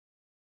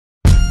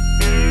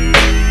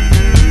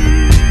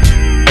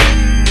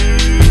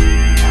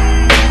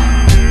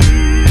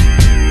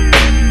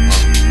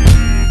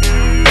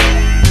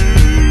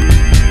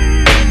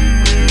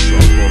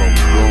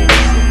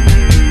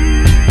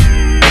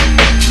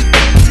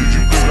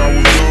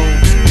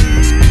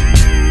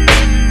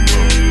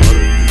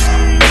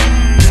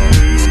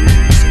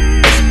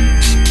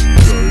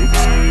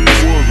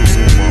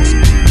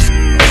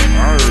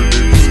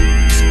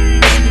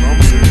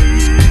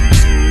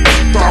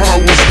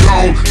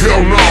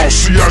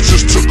see, I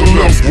just took a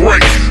little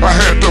break. I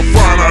had to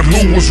find out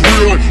who was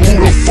real and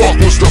who the fuck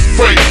was the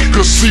fake.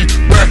 Cause see,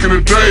 back in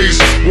the days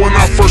when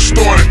I first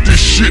started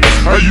this shit,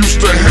 I used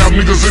to have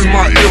niggas in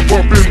my ear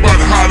bumping about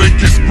how they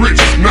get rich,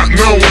 not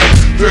knowing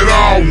that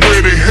I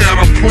already had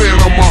a plan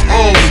of my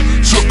own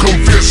to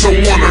convince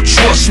someone to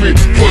trust me,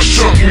 plus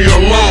chuck me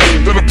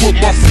alone. Then I put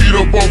my feet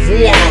above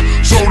water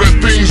so that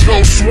things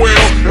gon'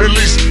 swell. At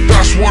least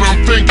that's what I'm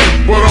thinking,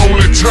 but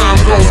only time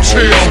gon'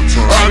 tell.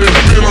 I done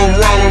been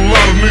around a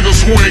lot of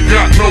niggas who ain't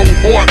got no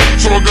heart,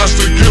 so I got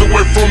to get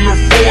away from the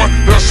fraud.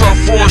 That's how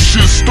fraud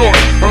shit start.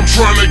 I'm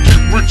trying to get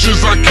rich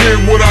as I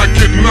can without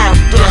getting out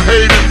to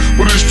hate it,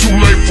 but it's too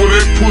late for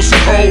that pussy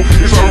hole.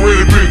 It's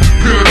already been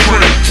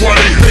penetrated. Why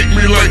they hate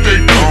me like they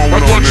do? I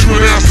thought you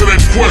would answer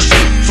that question,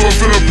 so I'm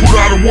finna put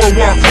out a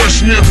worldwide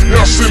question here.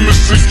 Y'all send me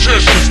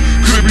suggestions.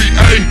 Could it be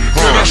A,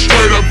 that I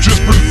straight up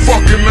just been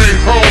fucking they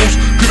hoes?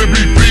 Could it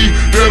be B,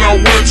 that I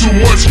wear too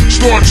much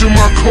starch in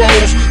my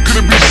clothes?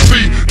 Could it be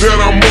C, that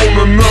I'm on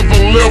another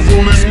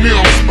level than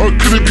them? Or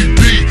could it be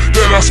D,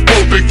 that I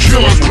spoke the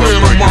killer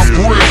clan on my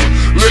grill?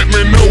 Let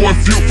me know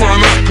if you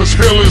find out, cause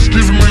hell is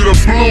giving me the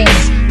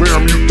blues.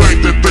 Damn, you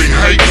think that they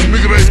hate me?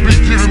 Nigga, they be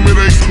giving me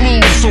they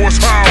clues. So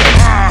it's how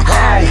high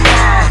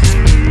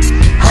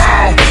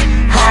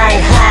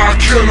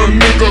can a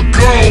nigga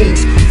go?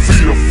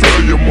 Feed a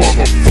failure,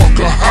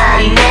 motherfucker,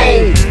 how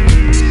low?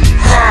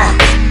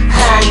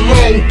 How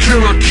low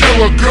can a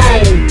killer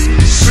go?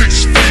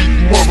 6 feet,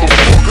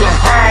 motherfucker,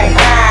 how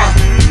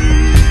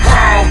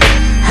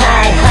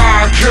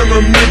high can a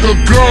nigga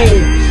go?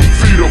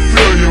 Feed a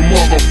failure,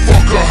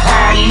 motherfucker,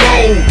 how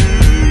low?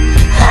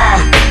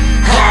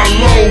 How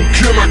low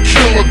can a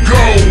killer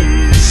go?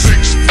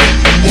 6 feet,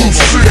 who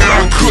said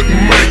I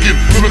couldn't make it?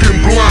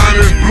 Looking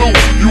blind and blue,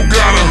 you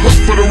got a hook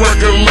for the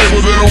record label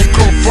that don't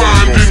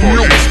confine in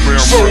you.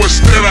 So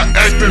instead of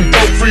acting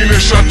dope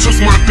fiendish, I took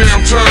my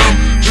damn time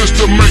just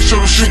to make sure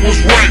the shit was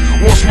right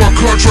once my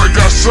contract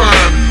got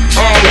signed.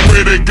 I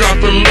already got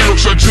the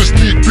lyrics, I just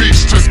need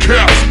beats to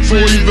cap. So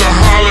either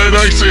holler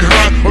at Icy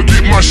Hot or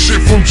get my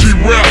shit from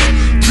G-Rap.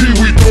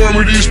 Pee-wee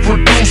throwing me these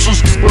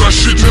producers, but I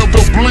shit helped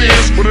the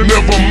blends, but it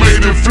never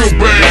made it feel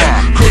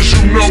bad. Cause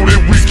you know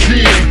that we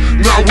can,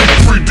 now we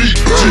 3D,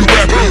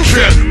 G-Rap and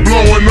Cat,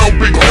 blowing on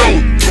big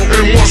dope.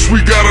 And once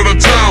we got out of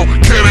town,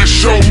 Cat had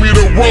showed me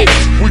the ropes.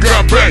 We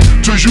got back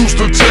to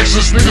Houston,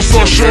 Texas, niggas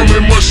start showing me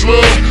much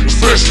love,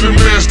 especially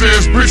nasty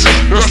ass bitches.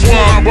 That's why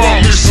I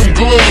bought me some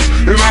gloves,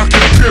 and I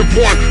can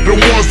pinpoint the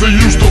ones that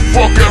used to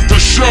fuck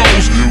after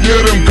shows. Yeah,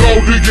 them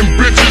gold digging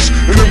bitches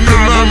and them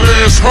nine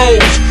ass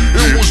hoes.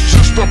 It was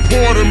just a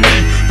part of me,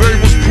 they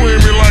was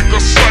playing me like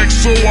a psych,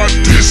 so I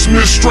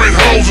dismissed straight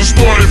hoes and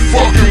started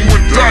fucking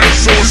with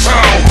dice. So it's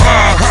how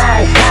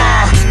high